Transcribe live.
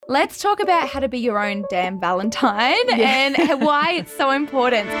Let's talk about how to be your own damn Valentine and why it's so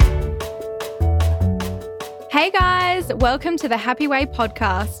important. Hey guys, welcome to the Happy Way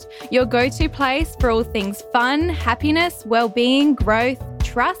podcast, your go-to place for all things fun, happiness, well-being, growth,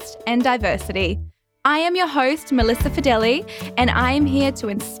 trust, and diversity. I am your host, Melissa Fideli, and I am here to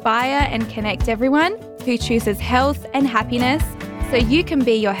inspire and connect everyone who chooses health and happiness so you can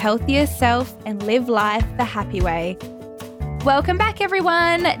be your healthiest self and live life the happy way. Welcome back,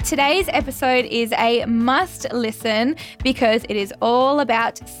 everyone. Today's episode is a must listen because it is all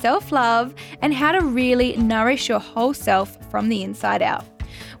about self-love and how to really nourish your whole self from the inside out.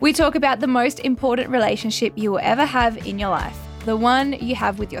 We talk about the most important relationship you will ever have in your life, the one you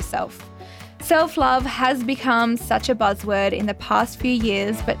have with yourself. Self-love has become such a buzzword in the past few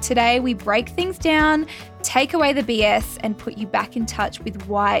years, but today we break things down, take away the BS, and put you back in touch with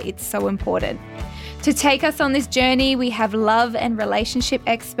why it's so important. To take us on this journey, we have love and relationship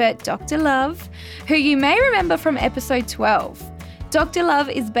expert Dr. Love, who you may remember from episode 12. Dr. Love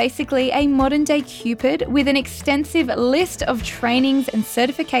is basically a modern-day Cupid with an extensive list of trainings and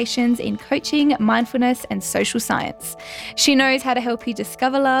certifications in coaching, mindfulness, and social science. She knows how to help you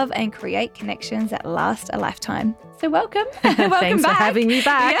discover love and create connections that last a lifetime. So welcome. Welcome Thanks back. for having me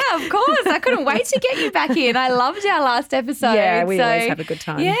back. Yeah, of course. I couldn't wait to get you back in. I loved our last episode. Yeah, we always have a good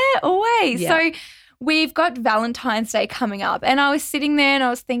time. Yeah, always. Yeah. So we've got Valentine's Day coming up, and I was sitting there and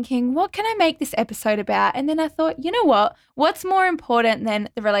I was thinking, what can I make this episode about? And then I thought, you know what? What's more important than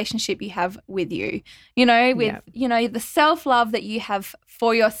the relationship you have with you? The self-love that you have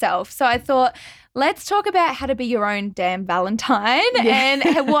for yourself. So I thought, let's talk about how to be your own damn Valentine and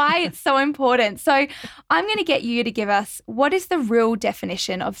why it's so important. So I'm going to get you to give us, what is the real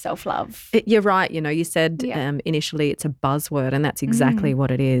definition of self-love? You're right. You said initially it's a buzzword, and that's exactly what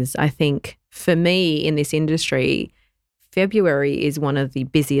it is. I think for me in this industry, February is one of the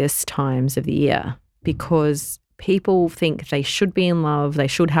busiest times of the year because people think they should be in love, they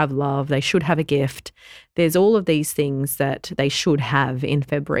should have love, they should have a gift. There's all of these things that they should have in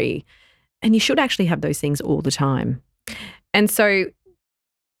February, and you should actually have those things all the time. And so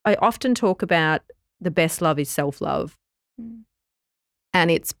I often talk about the best love is self-love.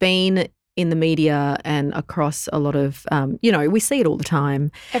 And it's been in the media and across a lot of, we see it all the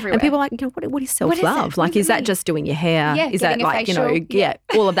time. Everywhere. And people are like, what is self-love? Is that just doing your hair? Yeah, is that like, facial.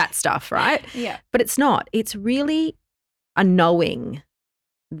 all of that stuff, right? Yeah. But it's not. It's really a knowing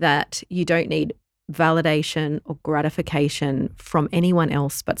that you don't need validation or gratification from anyone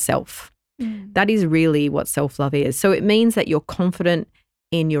else but self. That is really what self-love is. So it means that you're confident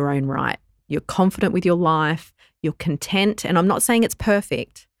in your own right. You're confident with your life. You're content. And I'm not saying it's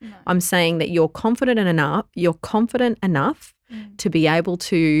perfect. No. I'm saying that you're confident enough to be able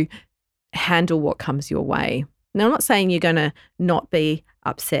to handle what comes your way. Now, I'm not saying you're going to not be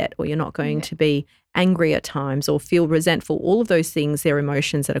upset or you're not going to be angry at times or feel resentful. All of those things, they're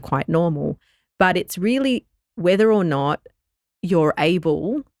emotions that are quite normal. But it's really whether or not you're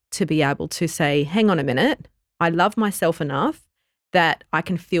able to be able to say, hang on a minute, I love myself enough that I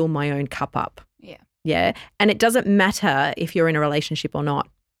can fill my own cup up. Yeah. And it doesn't matter if you're in a relationship or not.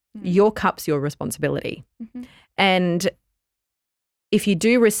 Your cup's your responsibility. And if you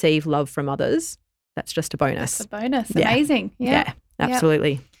do receive love from others, that's just a bonus. That's a bonus. Amazing. Yeah,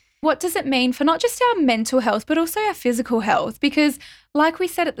 absolutely. What does it mean for not just our mental health, but also our physical health? Because like we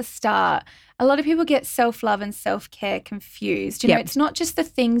said at the start, a lot of people get self-love and self-care confused. It's not just the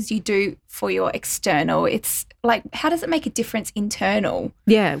things you do for your external. It's like, how does it make a difference internal?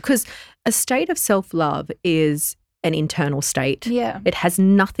 Yeah, because a state of self-love is an internal state. Yeah. It has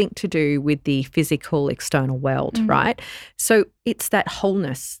nothing to do with the physical external world, right? So it's that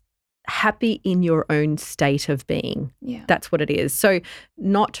wholeness, happy in your own state of being. Yeah. That's what it is. So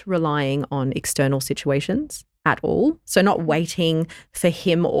not relying on external situations at all. So not waiting for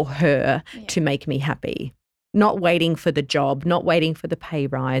him or her to make me happy. Not waiting for the job, not waiting for the pay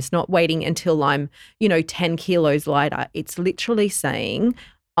rise, not waiting until I'm, 10 kilos lighter. It's literally saying,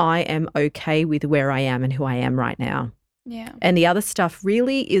 I am okay with where I am and who I am right now. Yeah. And the other stuff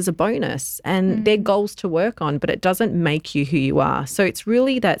really is a bonus and they're goals to work on, but it doesn't make you who you are. So it's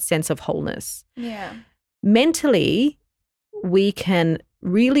really that sense of wholeness. Yeah. Mentally, we can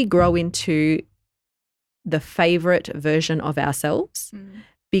really grow into the favorite version of ourselves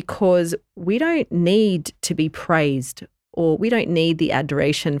because we don't need to be praised or we don't need the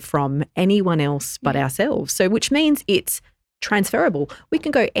adoration from anyone else but ourselves. So which means it's transferable. We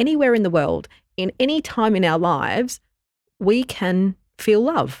can go anywhere in the world, in any time in our lives, we can feel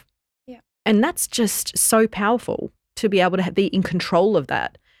love. Yeah. And that's just so powerful to be able to be in control of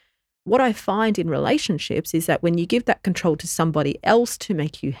that. what I find in relationships is that when you give that control to somebody else to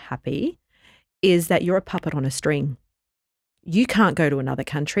make you happy, is that you're a puppet on a string. You can't go to another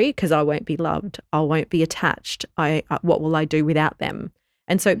country because I won't be loved. I won't be attached. What will I do without them?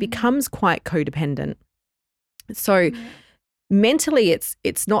 And so it becomes quite codependent. So mentally,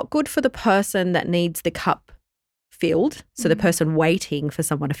 it's not good for the person that needs the cup filled, so the person waiting for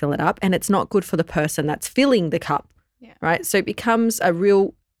someone to fill it up, and it's not good for the person that's filling the cup, right? So it becomes a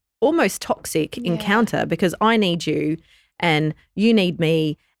real almost toxic encounter because I need you and you need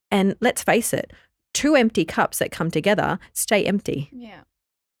me, and let's face it, two empty cups that come together stay empty. Yeah.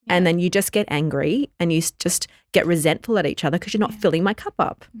 And then you just get angry and you just get resentful at each other because you're not filling my cup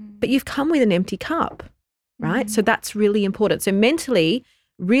up. But you've come with an empty cup, right? So that's really important. So mentally,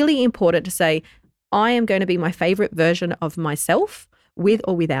 really important to say, I am going to be my favorite version of myself with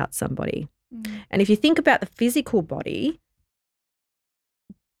or without somebody. And if you think about the physical body,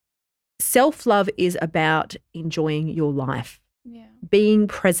 self-love is about enjoying your life, being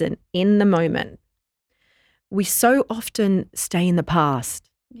present in the moment. We so often stay in the past.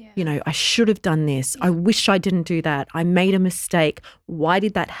 You know, I should have done this. I wish I didn't do that. I made a mistake. Why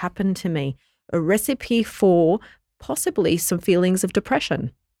did that happen to me? A recipe for possibly some feelings of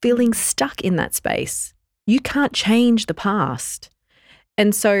depression, feeling stuck in that space. You can't change the past.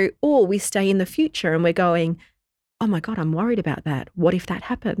 And so, or we stay in the future and we're going, oh my God, I'm worried about that. What if that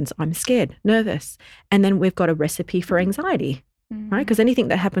happens? I'm scared, nervous. And then we've got a recipe for anxiety. Right? Because anything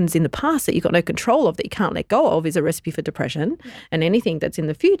that happens in the past that you've got no control of, that you can't let go of, is a recipe for depression. And anything that's in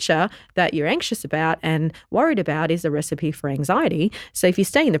the future that you're anxious about and worried about is a recipe for anxiety. So if you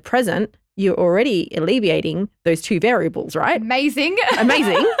stay in the present, you're already alleviating those two variables, right? Amazing.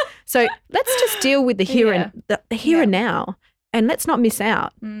 So let's just deal with the here and now, and let's not miss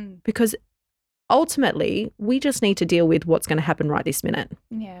out because ultimately we just need to deal with what's going to happen right this minute.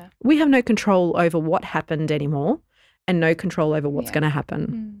 We have no control over what happened anymore. And no control over what's going to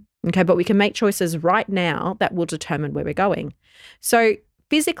happen. Okay, but we can make choices right now that will determine where we're going. So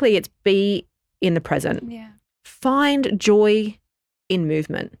physically, it's be in the present. Find joy in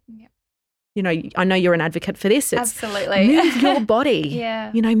movement. You know, I know you're an advocate for this. Absolutely. Move your body.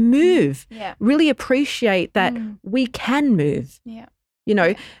 You know, move. Really appreciate that we can move. You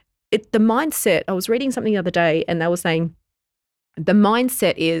know, the mindset, I was reading something the other day and they were saying, the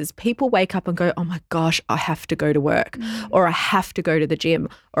mindset is people wake up and go, oh my gosh, I have to go to work or I have to go to the gym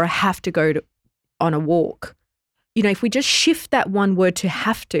or I have to go on a walk. You know, if we just shift that one word to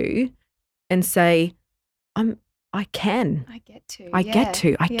have to and say, I can. I get to. I get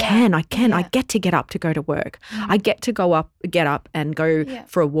to get up to go to work. I get to get up and go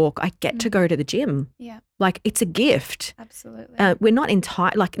for a walk. I get to go to the gym. Like it's a gift. Absolutely. We're not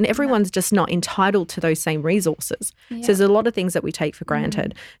entitled, everyone's just not entitled to those same resources. So there's a lot of things that we take for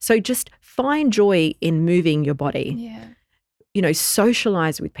granted. So just find joy in moving your body. You know,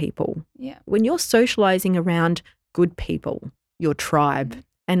 socialize with people. When you're socializing around good people, your tribe,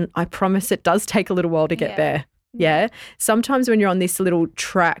 and I promise it does take a little while to get there. Sometimes when you're on this little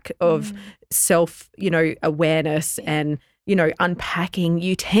track of self, awareness and, unpacking,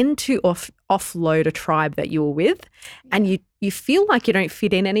 you tend to offload a tribe that you were with and you feel like you don't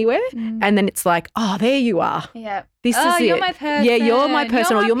fit in anywhere. And then it's like, oh, there you are. This is you're it. my person. Yeah, you're my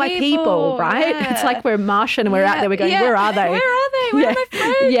person or you're my people, right? It's like we're Martian and we're out there, we're going, where are they? Where are they? Where are my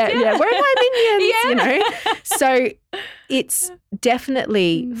friends? Where are my minions? So it's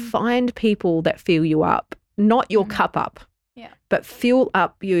definitely find people that fill you up. Not your cup up, but fill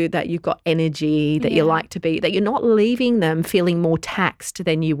up you that you've got energy, that you like to be, that you're not leaving them feeling more taxed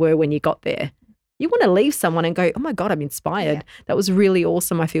than you were when you got there. You want to leave someone and go, oh my God, I'm inspired. That was really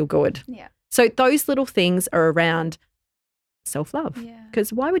awesome. I feel good. So those little things are around self-love.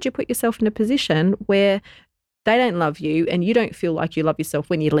 Because why would you put yourself in a position where they don't love you and you don't feel like you love yourself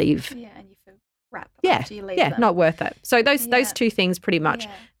when you leave? And you feel crap after you leave them. Not worth it. So those two things pretty much,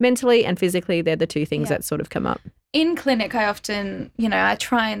 mentally and physically, they're the two things that sort of come up. In clinic, I often, I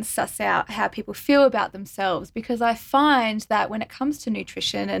try and suss out how people feel about themselves because I find that when it comes to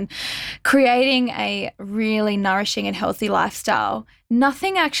nutrition and creating a really nourishing and healthy lifestyle,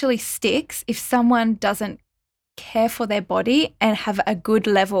 nothing actually sticks if someone doesn't care for their body and have a good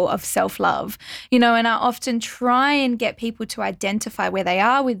level of self-love, and I often try and get people to identify where they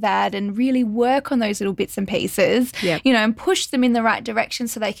are with that and really work on those little bits and pieces, and push them in the right direction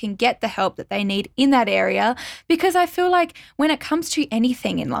so they can get the help that they need in that area. Because I feel like when it comes to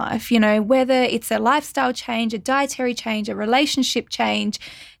anything in life, whether it's a lifestyle change, a dietary change, a relationship change,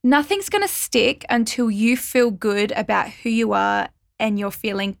 nothing's going to stick until you feel good about who you are and you're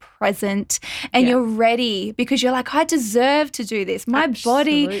feeling present and you're ready because you're like, I deserve to do this. My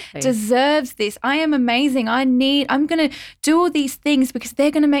body deserves this. I am amazing. I'm going to do all these things because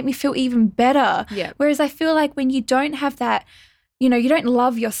they're going to make me feel even better. Yeah. Whereas I feel like when you don't have that, you know, you don't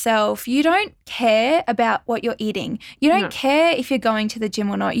love yourself. You don't care about what you're eating. You don't care if you're going to the gym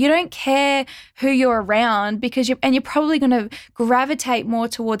or not. You don't care who you're around because you're probably going to gravitate more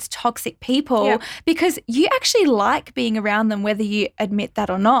towards toxic people because you actually like being around them, whether you admit that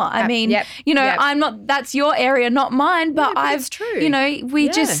or not. I mean, you know, I'm not, that's your area, not mine, but it's true. You know,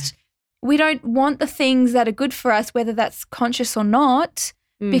 we don't want the things that are good for us, whether that's conscious or not.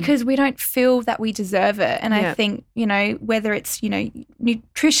 Because we don't feel that we deserve it. And I think, you know, whether it's, you know,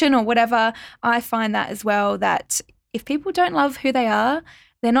 nutrition or whatever, I find that as well, that if people don't love who they are,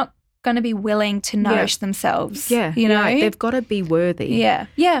 they're not going to be willing to nourish themselves. Yeah. You know, right. They've got to be worthy. Yeah.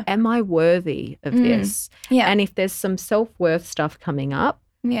 Yeah. Am I worthy of this? Yeah. And if there's some self-worth stuff coming up,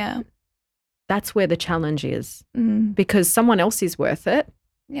 that's where the challenge is because someone else is worth it.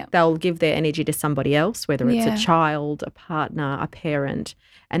 Yeah. They'll give their energy to somebody else, whether it's a child, a partner, a parent,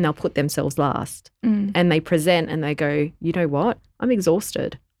 and they'll put themselves last. And they present and they go, you know what? I'm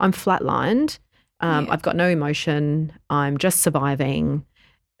exhausted. I'm flatlined. I've got no emotion. I'm just surviving.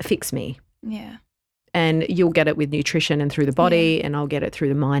 Fix me. Yeah. And you'll get it with nutrition and through the body and I'll get it through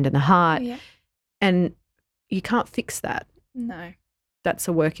the mind and the heart. Yeah. And you can't fix that. No. That's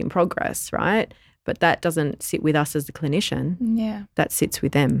a work in progress, right? But that doesn't sit with us as the clinician. Yeah. That sits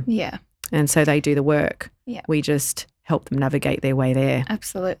with them. Yeah. And so they do the work. Yeah. We just help them navigate their way there.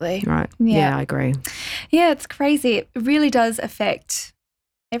 Absolutely. Right. Yeah. I agree. Yeah, it's crazy. It really does affect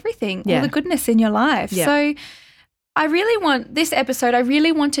everything, all the goodness in your life. Yeah. So I really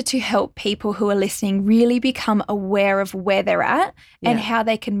wanted to help people who are listening really become aware of where they're at and how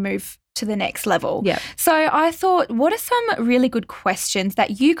they can move to the next level. Yeah. So I thought, what are some really good questions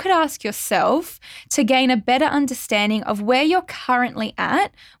that you could ask yourself to gain a better understanding of where you're currently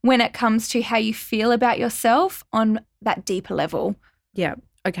at when it comes to how you feel about yourself on that deeper level? Yeah.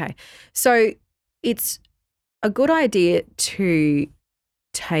 Okay. So it's a good idea to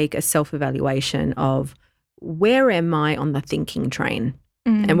take a self-evaluation of where am I on the thinking train?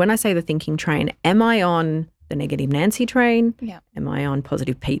 And when I say the thinking train, am I on the negative Nancy train? Yeah. Am I on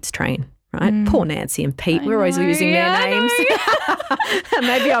positive Pete's train? Right? Poor Nancy and Pete. We're always using their names.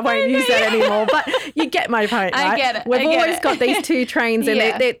 Maybe I won't use that anymore, but you get my point, right? I get it. We've always got these two trains and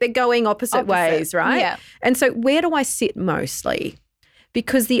they're going opposite ways, right? Yeah. And so where do I sit mostly?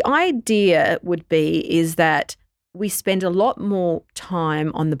 Because the idea would be is that we spend a lot more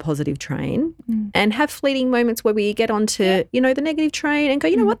time on the positive train and have fleeting moments where we get onto, you know, the negative train and go,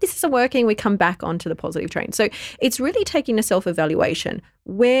 you know what, this isn't working. We come back onto the positive train. So it's really taking a self-evaluation.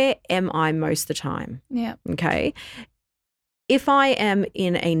 Where am I most of the time? Yeah. Okay. If I am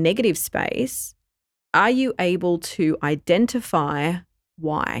in a negative space, are you able to identify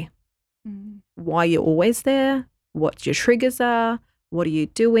why? Why you're always there? What your triggers are? What are you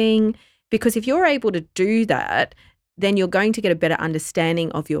doing? Because if you're able to do that, then you're going to get a better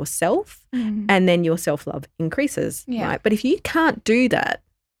understanding of yourself and then your self-love increases, right? But if you can't do that,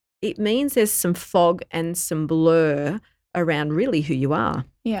 it means there's some fog and some blur around really who you are.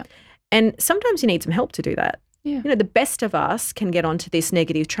 Yeah. And sometimes you need some help to do that. Yeah. You know, the best of us can get onto this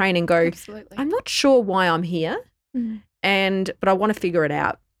negative train and go, I'm not sure why I'm here, but I want to figure it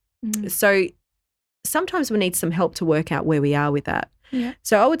out. So sometimes we need some help to work out where we are with that. Yeah.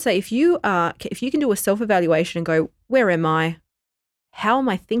 So I would say if you can do a self-evaluation and go, where am I? How am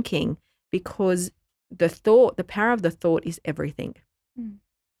I thinking? Because the power of the thought is everything.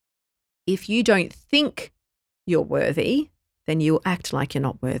 If you don't think you're worthy, then you'll act like you're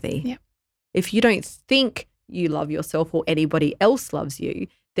not worthy. Yeah. If you don't think you love yourself or anybody else loves you,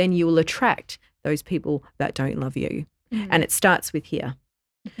 then you will attract those people that don't love you. And it starts with here.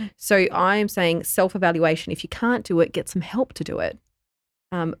 So I am saying self-evaluation. If you can't do it, get some help to do it.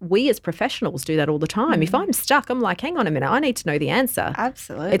 We as professionals do that all the time. If I'm stuck, I'm like, hang on a minute, I need to know the answer.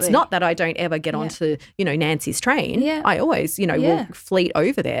 Absolutely. It's not that I don't ever get onto, you know, Nancy's train. Yeah. I always, you know, will fleet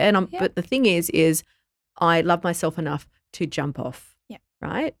over there. And but the thing is I love myself enough to jump off. Yeah.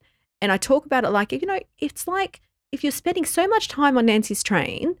 Right. And I talk about it like, you know, it's like if you're spending so much time on Nancy's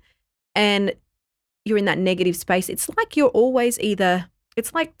train and you're in that negative space, it's like you're always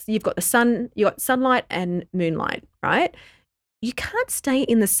it's like you've got the sun, you've got sunlight and moonlight, right? You can't stay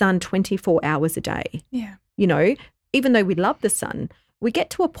in the sun 24 hours a day. Yeah. You know, even though we love the sun, we get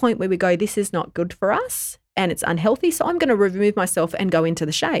to a point where we go, this is not good for us and it's unhealthy, so I'm going to remove myself and go into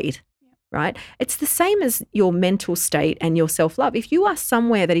the shade, right? It's the same as your mental state and your self-love. If you are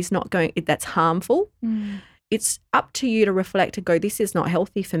somewhere that is not going, that's harmful, it's up to you to reflect and go, this is not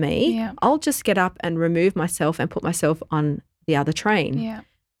healthy for me. Yeah. I'll just get up and remove myself and put myself on the other train. Yeah.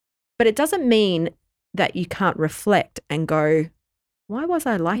 But it doesn't mean that you can't reflect and go, why was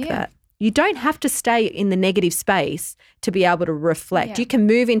I like that? You don't have to stay in the negative space to be able to reflect. Yeah. You can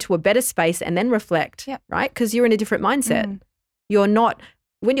move into a better space and then reflect, right? Because you're in a different mindset. You're not,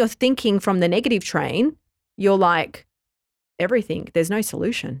 when you're thinking from the negative train, you're like, everything, there's no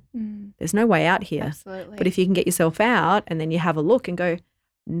solution. There's no way out here. Absolutely. But if you can get yourself out and then you have a look and go,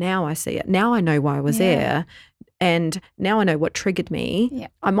 now I see it. Now I know why I was there. And now I know what triggered me. Yeah.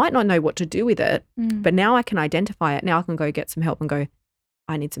 I might not know what to do with it, but now I can identify it. Now I can go get some help and go,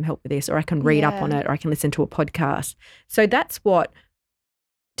 I need some help with this, or I can read up on it, or I can listen to a podcast. So that's what,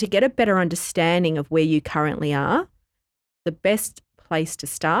 to get a better understanding of where you currently are, the best place to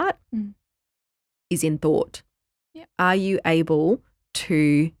start is in thought. Yep. Are you able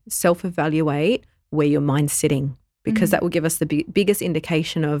to self-evaluate where your mind's sitting? Because that will give us the biggest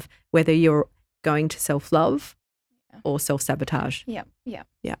indication of whether you're going to self-love or self-sabotage. Yeah.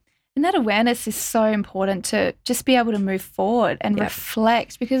 And that awareness is so important to just be able to move forward and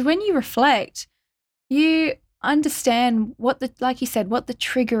reflect, because when you reflect, you understand like you said, what the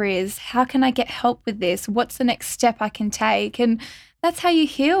trigger is. How can I get help with this? What's the next step I can take? And that's how you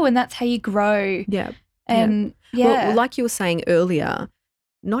heal and that's how you grow. Yeah. And Well, like you were saying earlier,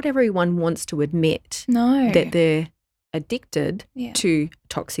 not everyone wants to admit that they're addicted to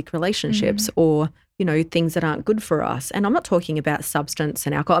toxic relationships or, you know, things that aren't good for us. And I'm not talking about substance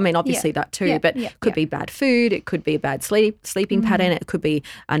and alcohol. I mean, obviously that too, but it could be bad food. It could be a bad sleeping pattern. It could be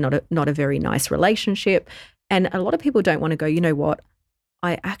not a very nice relationship. And a lot of people don't want to go, you know what,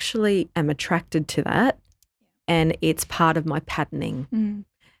 I actually am attracted to that and it's part of my patterning.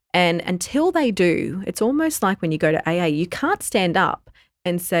 And until they do, it's almost like when you go to AA, you can't stand up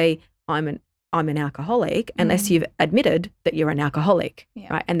and say, I'm an alcoholic unless you've admitted that you're an alcoholic,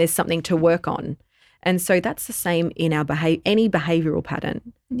 right? And there's something to work on. And so that's the same in our any behavioural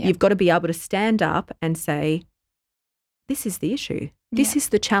pattern. You've got to be able to stand up and say, this is the issue. This is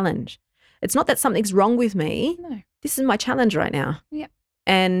the challenge. It's not that something's wrong with me. No. This is my challenge right now. Yeah.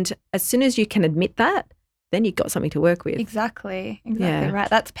 And as soon as you can admit that, then you've got something to work with. Exactly right.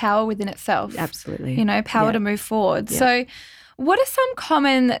 That's power within itself. Absolutely. You know, power to move forward. Yeah. So what are some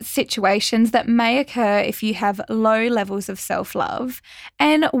common situations that may occur if you have low levels of self-love?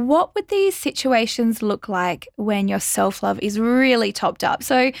 And what would these situations look like when your self-love is really topped up?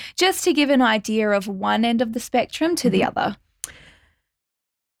 So just to give an idea of one end of the spectrum to the other.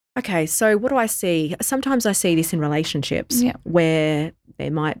 Okay, so what do I see? Sometimes I see this in relationships where there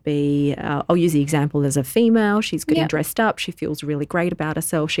might be, I'll use the example as a female, she's getting dressed up, she feels really great about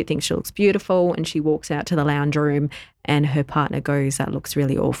herself, she thinks she looks beautiful, and she walks out to the lounge room and her partner goes, that looks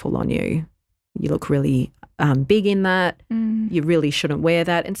really awful on you. You look really big in that, you really shouldn't wear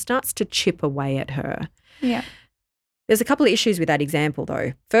that, and starts to chip away at her. Yeah. There's a couple of issues with that example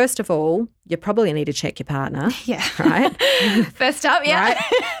though. First of all, you probably need to check your partner. Yeah. Right? First up, Right?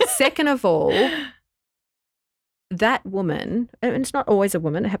 Second of all, that woman, and it's not always a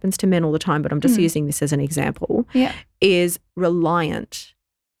woman, it happens to men all the time, but I'm just using this as an example, is reliant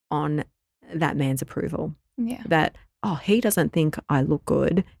on that man's approval. Yeah. That, oh, he doesn't think I look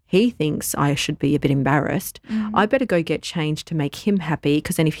good. He thinks I should be a bit embarrassed. I better go get changed to make him happy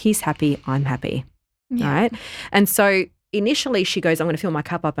because then if he's happy, I'm happy. Yeah. Right? And so initially she goes, I'm going to fill my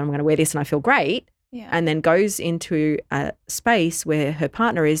cup up and I'm going to wear this and I feel great. Yeah. And then goes into a space where her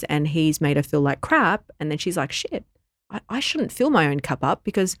partner is and he's made her feel like crap. And then she's like, shit, I shouldn't fill my own cup up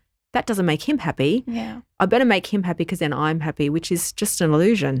because that doesn't make him happy. Yeah. I better make him happy because then I'm happy, which is just an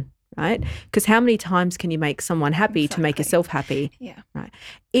illusion, right? Because how many times can you make someone happy to make yourself happy? Yeah. Right.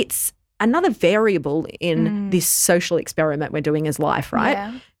 It's another variable in this social experiment we're doing as life, right?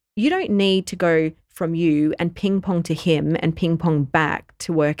 Yeah. You don't need to go from you and ping pong to him and ping pong back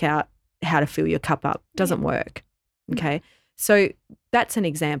to work out how to fill your cup up. Doesn't work. Okay. So that's an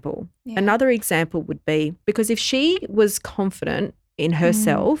example. Yeah. Another example would be because if she was confident in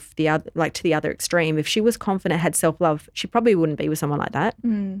herself, to the other extreme, if she was confident, had self-love, she probably wouldn't be with someone like that.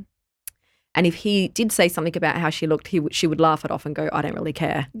 And if he did say something about how she looked, she would laugh it off and go, I don't really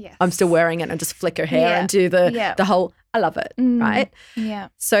care. Yes. I'm still wearing it, and just flick her hair and do the whole, I love it, right? Yeah.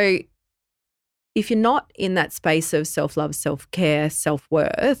 So if you're not in that space of self-love, self-care,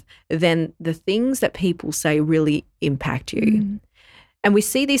 self-worth, then the things that people say really impact you. And we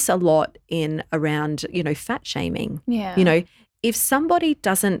see this a lot around, fat shaming. Yeah. If somebody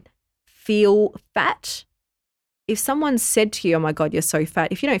doesn't feel fat, if someone said to you, oh my God, you're so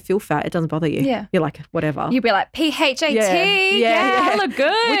fat, if you don't feel fat, it doesn't bother you. Yeah. You're like, whatever. You'd be like, PHAT, I look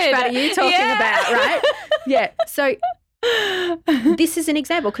good. Which fat are you talking about, right? Yeah. So this is an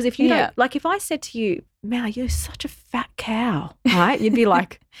example, because if you don't, like if I said to you, Mal, you're such a fat cow, right? You'd be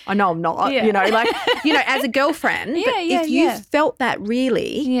like, I know I'm not, as a girlfriend. But if you felt that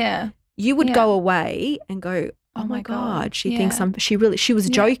really, you would go away and go, oh my God, she thinks she was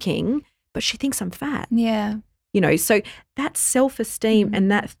joking, but she thinks I'm fat. Yeah. So that self-esteem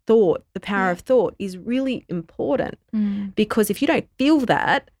and that thought, the power of thought is really important, because if you don't feel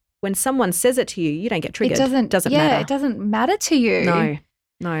that, when someone says it to you, you don't get triggered. It doesn't matter. It doesn't matter to you.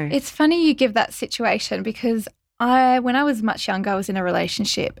 No. It's funny you give that situation, because when I was much younger, I was in a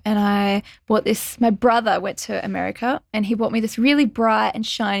relationship, and I bought my brother went to America and he bought me this really bright and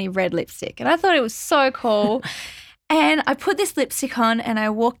shiny red lipstick, and I thought it was so cool. And I put this lipstick on and I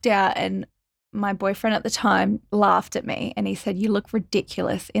walked out, and my boyfriend at the time laughed at me and he said, you look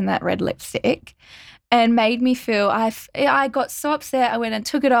ridiculous in that red lipstick, and made me feel, I got so upset. I went and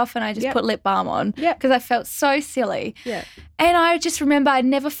took it off and I just put lip balm on because I felt so silly. Yeah. And I just remember I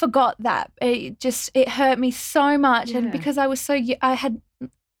never forgot that. It hurt me so much. Yeah. And because I was I had,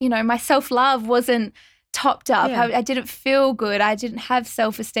 my self-love wasn't topped up. Yeah. I didn't feel good. I didn't have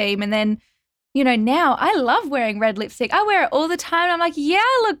self-esteem. And then, now I love wearing red lipstick. I wear it all the time. I'm like, yeah,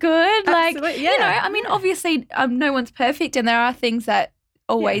 I look good. Absolutely, Like, obviously no one's perfect and there are things that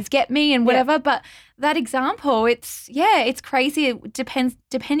always get me and whatever, but that example, it's crazy. It depends,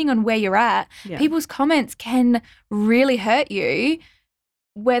 depending on where you're at. Yeah. People's comments can really hurt you,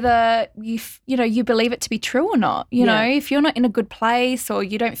 whether you believe it to be true or not. You know, if you're not in a good place or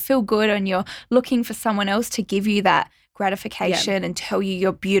you don't feel good and you're looking for someone else to give you that gratification and tell you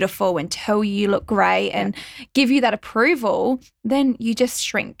you're beautiful and tell you look great and give you that approval, then you just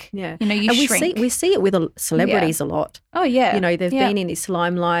shrink. Yeah. You shrink. We see it with celebrities a lot. Oh, yeah. They've been in this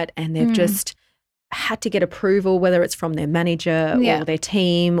limelight and they've just had to get approval, whether it's from their manager or their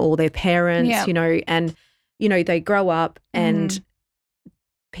team or their parents, and, they grow up and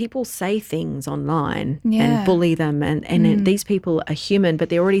people say things online and bully them and these people are human, but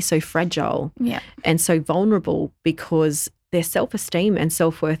they're already so fragile and so vulnerable because their self-esteem and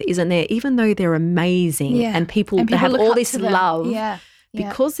self-worth isn't there, even though they're amazing and people they have all this love.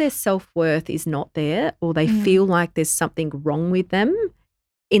 Because their self-worth is not there, or they feel like there's something wrong with them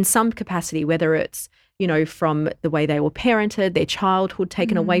in some capacity, whether it's, from the way they were parented, their childhood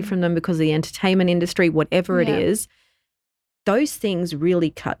taken away from them because of the entertainment industry, whatever it is, those things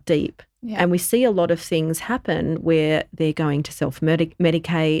really cut deep. Yeah. And we see a lot of things happen where they're going to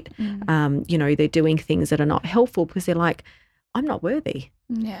self-medicate, they're doing things that are not helpful because they're like, I'm not worthy.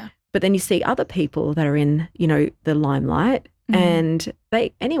 Yeah. But then you see other people that are in, the limelight and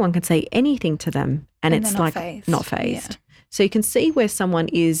anyone can say anything to them and it's like not fazed. Yeah. So you can see where someone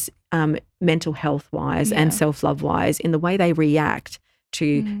is mental health-wise and self-love-wise in the way they react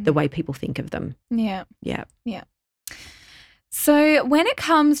to the way people think of them. Yeah. Yeah. Yeah. So when it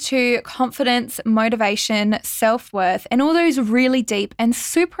comes to confidence, motivation, self-worth, and all those really deep and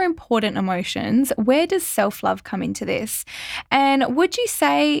super important emotions, where does self-love come into this? And would you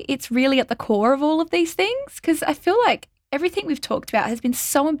say it's really at the core of all of these things? Because I feel like everything we've talked about has been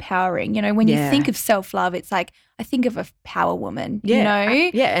so empowering. When you think of self-love, it's like, I think of a power woman, Yeah,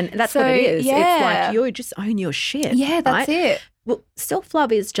 and that's what it is. Yeah. It's like you just own your shit. Yeah, that's it. Well,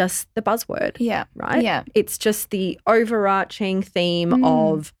 self-love is just the buzzword, right? Yeah. It's just the overarching theme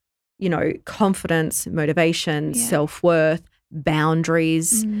of, confidence, motivation, self-worth,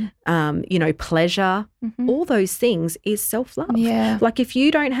 boundaries, pleasure. All those things is self-love. Yeah. Like if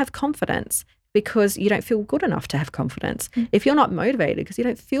you don't have confidence because you don't feel good enough to have confidence, if you're not motivated because you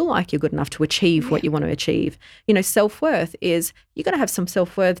don't feel like you're good enough to achieve what you want to achieve, self-worth is you're going to have some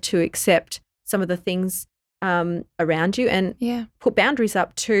self-worth to accept some of the things around you and put boundaries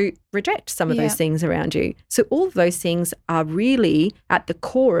up to reject some of those things around you. So all of those things are really at the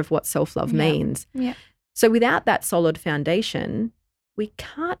core of what self-love means. Yeah. So without that solid foundation, we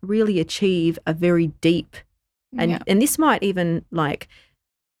can't really achieve a very deep and this might even like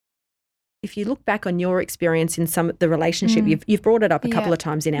if you look back on your experience in the relationship, you've brought it up a couple of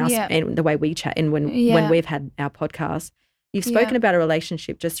times in our and the way we chat and when we've had our podcast. You've spoken about a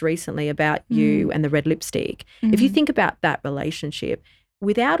relationship just recently about you and the red lipstick. If you think about that relationship,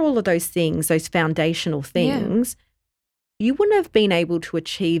 without all of those things, those foundational things, you wouldn't have been able to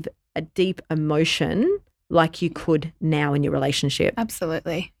achieve a deep emotion like you could now in your relationship.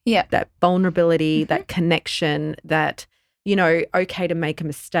 Absolutely. Yeah. That vulnerability, that connection, that, okay to make a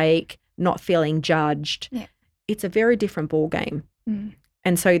mistake, not feeling judged. Yeah. It's a very different ball game.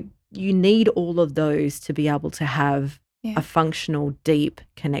 And so you need all of those to be able to have Yeah. a functional, deep,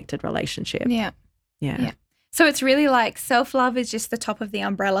 connected relationship. Yeah. Yeah. Yeah. So it's really like self-love is just the top of the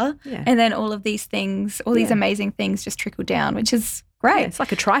umbrella, Yeah. and then all of these things, all these Yeah. amazing things just trickle down, which is great. Yeah, it's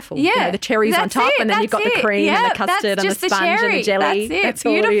like a trifle. Yeah. You know, the cherries on That's top, it, and then you've got the that's cream it. and the Yep, custard that's and the just the sponge and cherry. the jelly. That's it.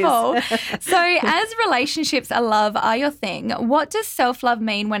 all it Beautiful. is. So as relationships and love are your thing, what does self-love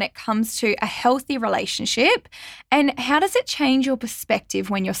mean when it comes to a healthy relationship, and how does it change your perspective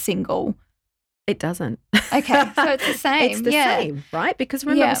when you're single? It doesn't. Okay, so it's the same. It's the Yeah. same, right? Because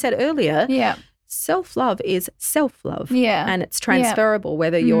remember Yeah. we said earlier, Yeah. self-love is self-love. Yeah. And it's transferable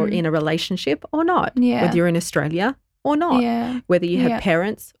whether you're Mm. in a relationship or not, Yeah. whether you're in Australia or not, Yeah. whether you have Yeah.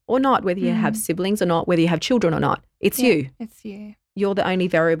 parents or not, whether you have siblings or not, whether you have children or not. It's Yeah. you. It's you. You're the only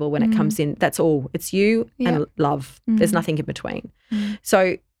variable when it comes in. That's all. It's you Yeah. and love. There's nothing in between.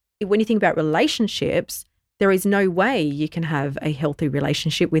 So when you think about relationships, there is no way you can have a healthy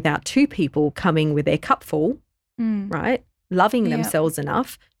relationship without two people coming with their cup full, right? Loving Yeah. themselves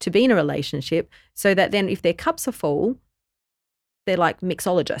enough to be in a relationship so that then if their cups are full, they're like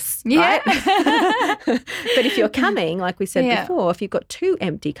mixologists, Yeah. right? But if you're coming, like we said Yeah. before, if you've got two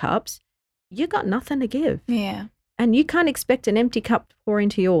empty cups, you got nothing to give. Yeah. And you can't expect an empty cup to pour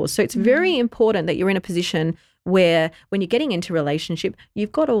into yours. So it's very important that you're in a position where when you're getting into a relationship,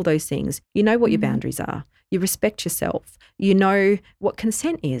 you've got all those things. You know what your boundaries are. You respect yourself. You know what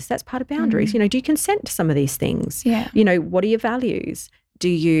consent is. That's part of boundaries. You know, do you consent to some of these things? Yeah. You know, what are your values? Do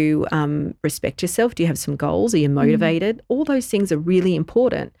you respect yourself? Do you have some goals? Are you motivated? All those things are really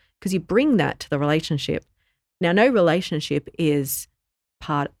important because you bring that to the relationship. Now, no relationship is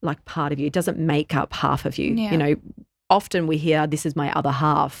part of you. It doesn't make up half of you. Yeah. You know, often we hear, this is my other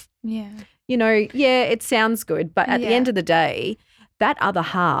half. Yeah. You know, yeah, it sounds good, but at the Yeah. end of the day, that other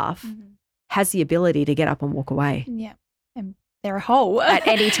half has the ability to get up and walk away Yeah. And they're a whole. at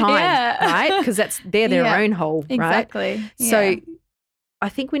any time, Yeah. right? Because they're their Yeah. own whole, right? Exactly. So Yeah. I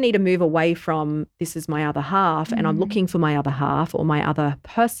think we need to move away from this is my other half and I'm looking for my other half or my other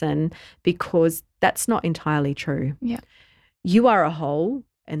person, because that's not entirely true. Yeah. You are a whole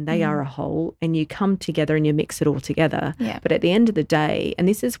and they are a whole, and you come together and you mix it all together. Yeah. But at the end of the day, and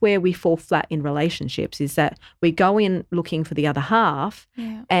this is where we fall flat in relationships, is that we go in looking for the other half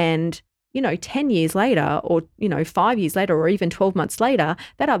Yeah. and, you know, 10 years later or, you know, 5 years later or even 12 months later,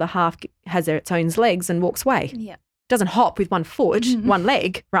 that other half has its own legs and walks away. Yeah. Doesn't hop with one foot, one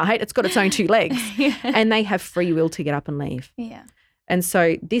leg, right? It's got its own two legs. Yeah. And they have free will to get up and leave. Yeah. And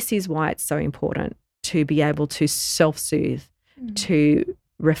so this is why it's so important to be able to self-soothe, to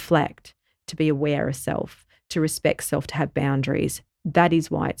reflect, to be aware of self, to respect self, to have boundaries. That is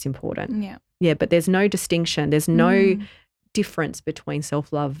why it's important. Yeah. Yeah, but there's no distinction. There's no difference between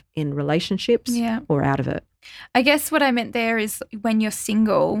self-love in relationships or out of it. I guess what I meant there is when you're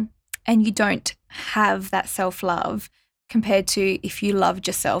single and you don't have that self-love compared to if you loved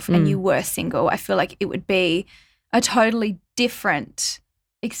yourself and you were single, I feel like it would be a totally different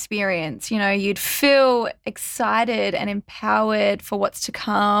experience. You know, you'd feel excited and empowered for what's to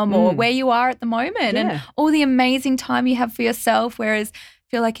come or where you are at the moment and all the amazing time you have for yourself. Whereas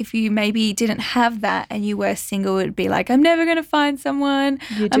I feel like if you maybe didn't have that and you were single, it'd be like, I'm never going to find someone.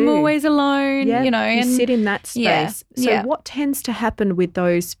 I'm always alone, Yeah, you know. you And sit in that space. Yeah, So yeah. what tends to happen with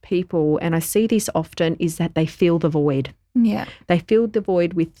those people, and I see this often, is that they feel the void. yeah. They fill the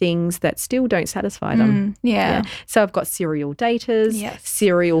void with things that still don't satisfy them. Yeah. So I've got serial daters, Yes.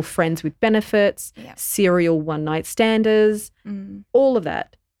 serial friends with benefits, Yeah. serial one-night standers, all of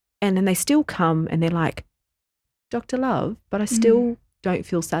that. And then they still come and they're like, Dr. Love, but I still don't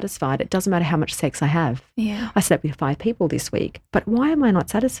feel satisfied. It doesn't matter how much sex I have. Yeah. I slept with 5 people this week, but why am I not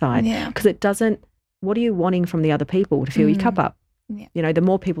satisfied? Yeah. Because it doesn't, what are you wanting from the other people to fill your cup up? Yeah. You know, the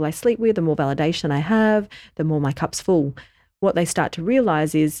more people I sleep with, the more validation I have, the more my cup's full. What they start to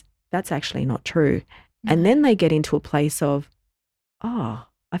realize is that's actually not true. And then they get into a place of, oh,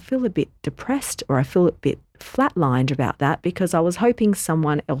 I feel a bit depressed or I feel a bit flatlined about that because I was hoping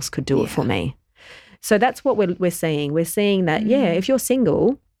someone else could do it for me. So that's what we're seeing. We're seeing that, if you're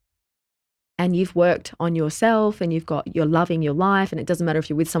single and you've worked on yourself and you're loving your life, and it doesn't matter if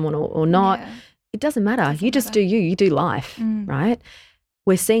you're with someone or not, it doesn't matter. You just do you do life, right?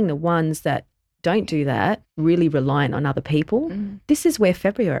 We're seeing the ones that don't do that, really reliant on other people. This is where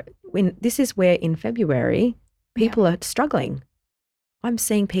in February people are struggling. I'm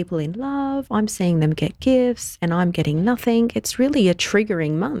seeing people in love, I'm seeing them get gifts and I'm getting nothing. It's really a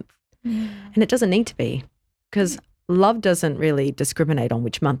triggering month. And it doesn't need to be, because love doesn't really discriminate on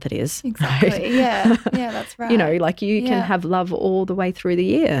which month it is. Exactly. Right? Yeah. Yeah, that's right. You know, like you can have love all the way through the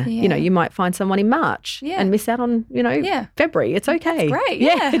year. Yeah. You know, you might find someone in March and miss out on, February. It's okay. That's great.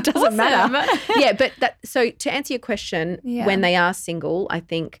 Yeah. It doesn't Awesome. matter. Yeah. But so to answer your question, when they are single, I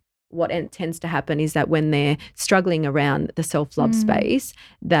think what tends to happen is that when they're struggling around the self-love space,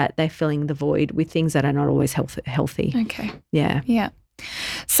 that they're filling the void with things that are not always healthy. Okay. Yeah. Yeah.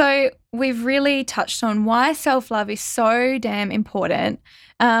 So we've really touched on why self-love is so damn important.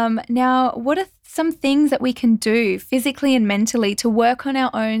 Now, what are some things that we can do physically and mentally to work on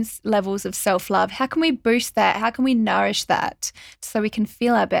our own levels of self-love? How can we boost that? How can we nourish that so we can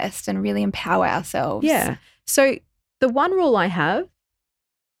feel our best and really empower ourselves? Yeah. So the one rule I have,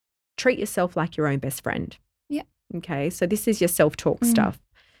 treat yourself like your own best friend. Yeah. Okay. So this is your self-talk stuff.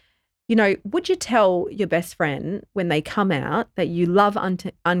 You know, would you tell your best friend when they come out that you love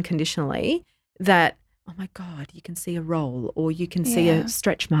unconditionally, that, oh my God, you can see a roll, or you can see a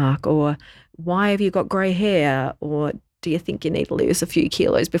stretch mark, or why have you got grey hair, or do you think you need to lose a few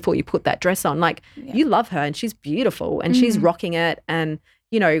kilos before you put that dress on? Like, you love her and she's beautiful and she's rocking it, and,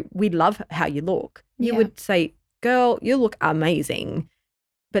 you know, we love how you look. You would say, girl, you look amazing.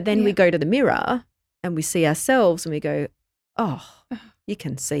 But then we go to the mirror and we see ourselves and we go, oh, you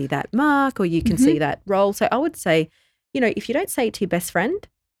can see that mark, or you can see that roll. So I would say, you know, if you don't say it to your best friend,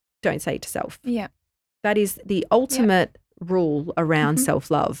 don't say it to self. Yeah. That is the ultimate rule around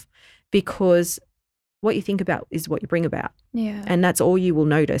self-love, because what you think about is what you bring about. Yeah. And that's all you will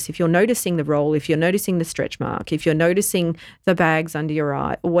notice. If you're noticing the roll, if you're noticing the stretch mark, if you're noticing the bags under your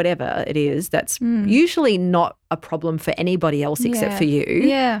eye, or whatever it is, that's usually not a problem for anybody else except for you.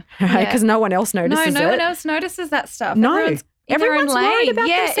 Yeah. Right? Because no one else notices it. No one else notices that stuff. No. Everyone's worried about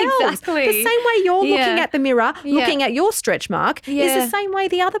themselves. Exactly. The same way you're looking at the mirror, looking at your stretch mark, is the same way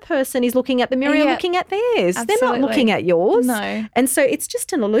the other person is looking at the mirror, looking at theirs. Absolutely. They're not looking at yours. No. And so it's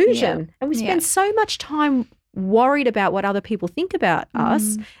just an illusion. And we spend so much time worried about what other people think about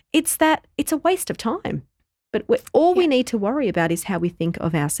us. It's a waste of time. But all we need to worry about is how we think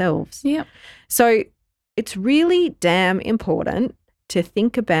of ourselves. Yeah. So it's really damn important to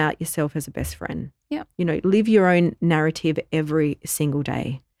think about yourself as a best friend. Yeah. You know, live your own narrative every single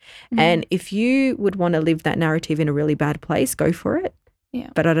day. And if you would want to live that narrative in a really bad place, go for it. Yeah.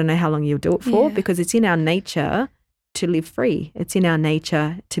 But I don't know how long you'll do it for, because it's in our nature to live free. It's in our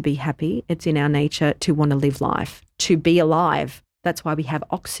nature to be happy. It's in our nature to want to live life, to be alive. That's why we have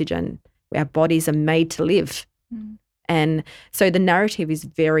oxygen. Our bodies are made to live. And so the narrative is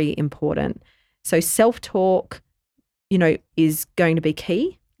very important. So self-talk, you know, is going to be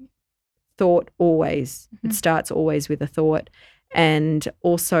key. Thought always. It starts always with a thought, and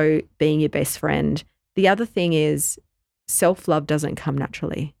also being your best friend. The other thing is self-love doesn't come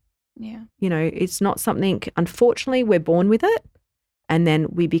naturally. Yeah. You know, it's not something, unfortunately, we're born with it, and then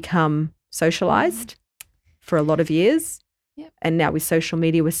we become socialized for a lot of years. Yep. And now with social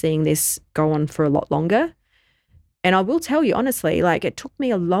media, we're seeing this go on for a lot longer. And I will tell you honestly, like, it took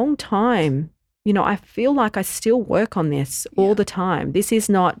me a long time. You know, I feel like I still work on this all the time. This is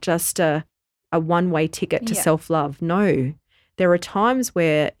not just a one-way ticket to self-love. No, there are times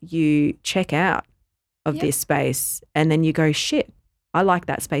where you check out of this space and then you go, shit, I like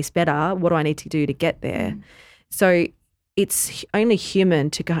that space better. What do I need to do to get there? So it's only human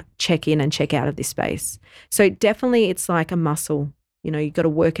to go check in and check out of this space. So definitely it's like a muscle. You know, you've got to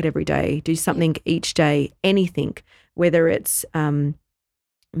work it every day, do something each day, anything, whether it's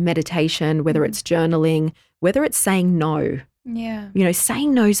meditation, whether it's journaling, whether it's saying no. Yeah. You know,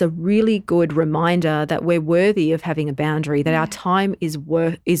 saying no is a really good reminder that we're worthy of having a boundary, that our time is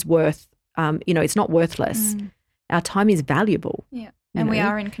worth, you know, it's not worthless. Our time is valuable. Yeah. And we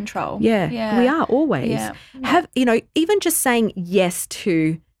are in control. Yeah. We are always. Yeah. Have, you know, even just saying yes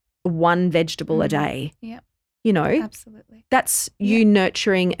to one vegetable a day. Yeah. You know, absolutely. That's you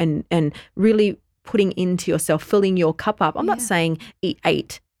nurturing and really putting into yourself, filling your cup up. I'm not saying eat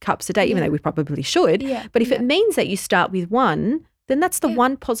 8 cups a day, even though we probably should. Yeah. But if it means that you start with one, then that's the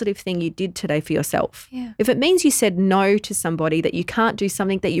one positive thing you did today for yourself. Yeah. If it means you said no to somebody, that you can't do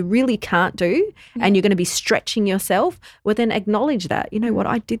something that you really can't do, and you're going to be stretching yourself, well, then acknowledge that. You know what?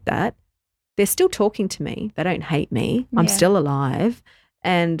 I did that. They're still talking to me. They don't hate me. I'm still alive.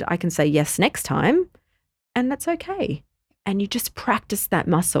 And I can say yes next time. And that's okay. And you just practice that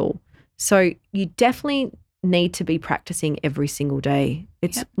muscle. So you definitely need to be practicing every single day.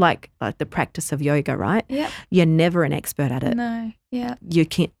 It's like the practice of yoga, right? Yeah. You're never an expert at it. No. Yeah. You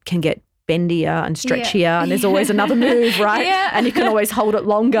can get bendier and stretchier and there's always another move, right? And you can always hold it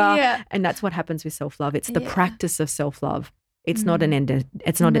longer. And that's what happens with self-love. It's the practice of self-love. It's not an end.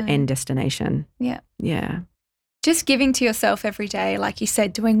 It's not an end destination. Yeah. Yeah. just giving to yourself every day, like you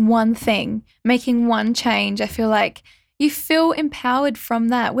said, doing one thing, making one change. I feel like you feel empowered from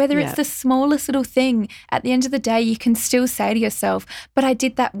that, whether it's the smallest little thing. At the end of the day, you can still say to yourself, but I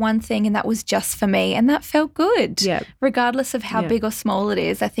did that one thing and that was just for me and that felt good. Yeah. Regardless of how big or small it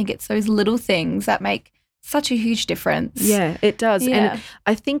is, I think it's those little things that make such a huge difference. Yeah, it does. Yeah. And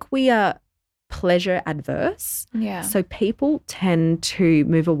I think we are pleasure adverse. Yeah. So people tend to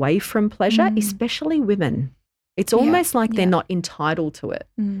move away from pleasure, especially women. It's almost like they're not entitled to it.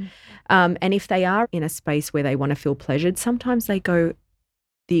 And if they are in a space where they want to feel pleasured, sometimes they go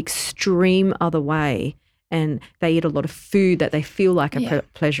the extreme other way and they eat a lot of food that they feel like are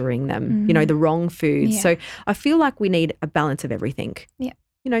pleasuring them, you know, the wrong food. So I feel like we need a balance of everything. Yeah.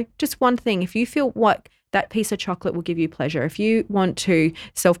 You know, just one thing. If you feel what that piece of chocolate will give you pleasure, if you want to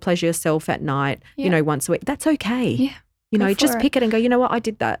self-pleasure yourself at night, you know, once a week, that's okay. Yeah. You know, just pick it and go, you know what, I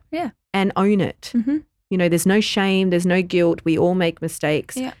did that. Yeah. And own it. You know, there's no shame, there's no guilt. We all make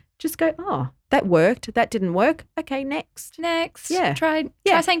mistakes. Yeah. Just go, oh, that worked. That didn't work. Okay, next. Yeah. Try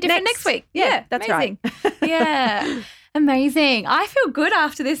something different next week. Yeah, that's amazing. right. Yeah. Amazing. I feel good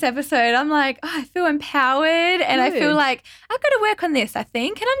after this episode. I'm like, I feel empowered and I feel like I've got to work on this, I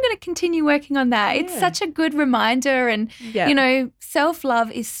think, and I'm going to continue working on that. It's such a good reminder and, you know,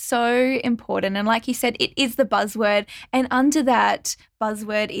 self-love is so important. And like you said, it is the buzzword. And under that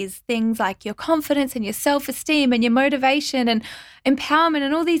buzzword is things like your confidence and your self-esteem and your motivation and empowerment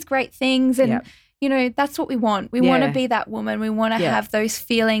and all these great things. And you know, that's what we want. We want to be that woman. We want to have those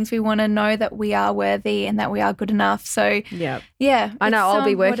feelings. We want to know that we are worthy and that we are good enough. So, I know I'll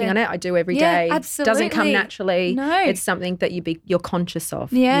be working on it. I do every day. Absolutely. Doesn't come naturally. No. It's something that you're conscious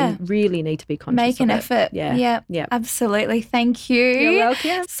of. Yeah. You really need to be conscious of Make an effort. Yeah. Absolutely. Thank you. You're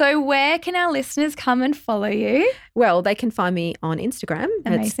welcome. So where can our listeners come and follow you? Well, they can find me on Instagram.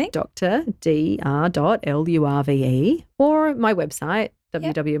 Amazing. It's dr.lurve or my website,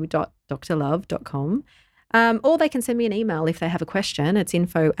 www.drlove.com. Or they can send me an email if they have a question. It's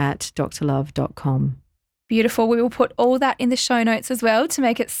info@drlove.com. Beautiful. We will put all that in the show notes as well to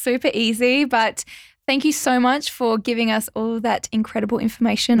make it super easy. But thank you so much for giving us all that incredible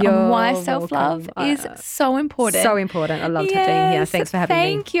information on why self-love is so important. So important. I loved being here. Thanks for having me.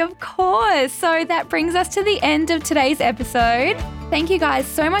 Thank you, of course. So that brings us to the end of today's episode. Thank you guys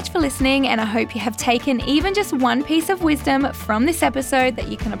so much for listening, and I hope you have taken even just one piece of wisdom from this episode that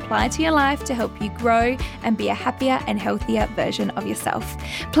you can apply to your life to help you grow and be a happier and healthier version of yourself.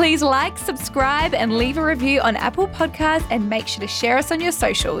 Please like, subscribe, and leave a review on Apple Podcasts, and make sure to share us on your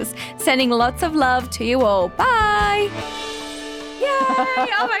socials. Sending lots of love to you all. Bye. Yay!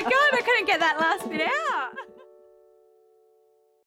 Oh my God, I couldn't get that last bit out.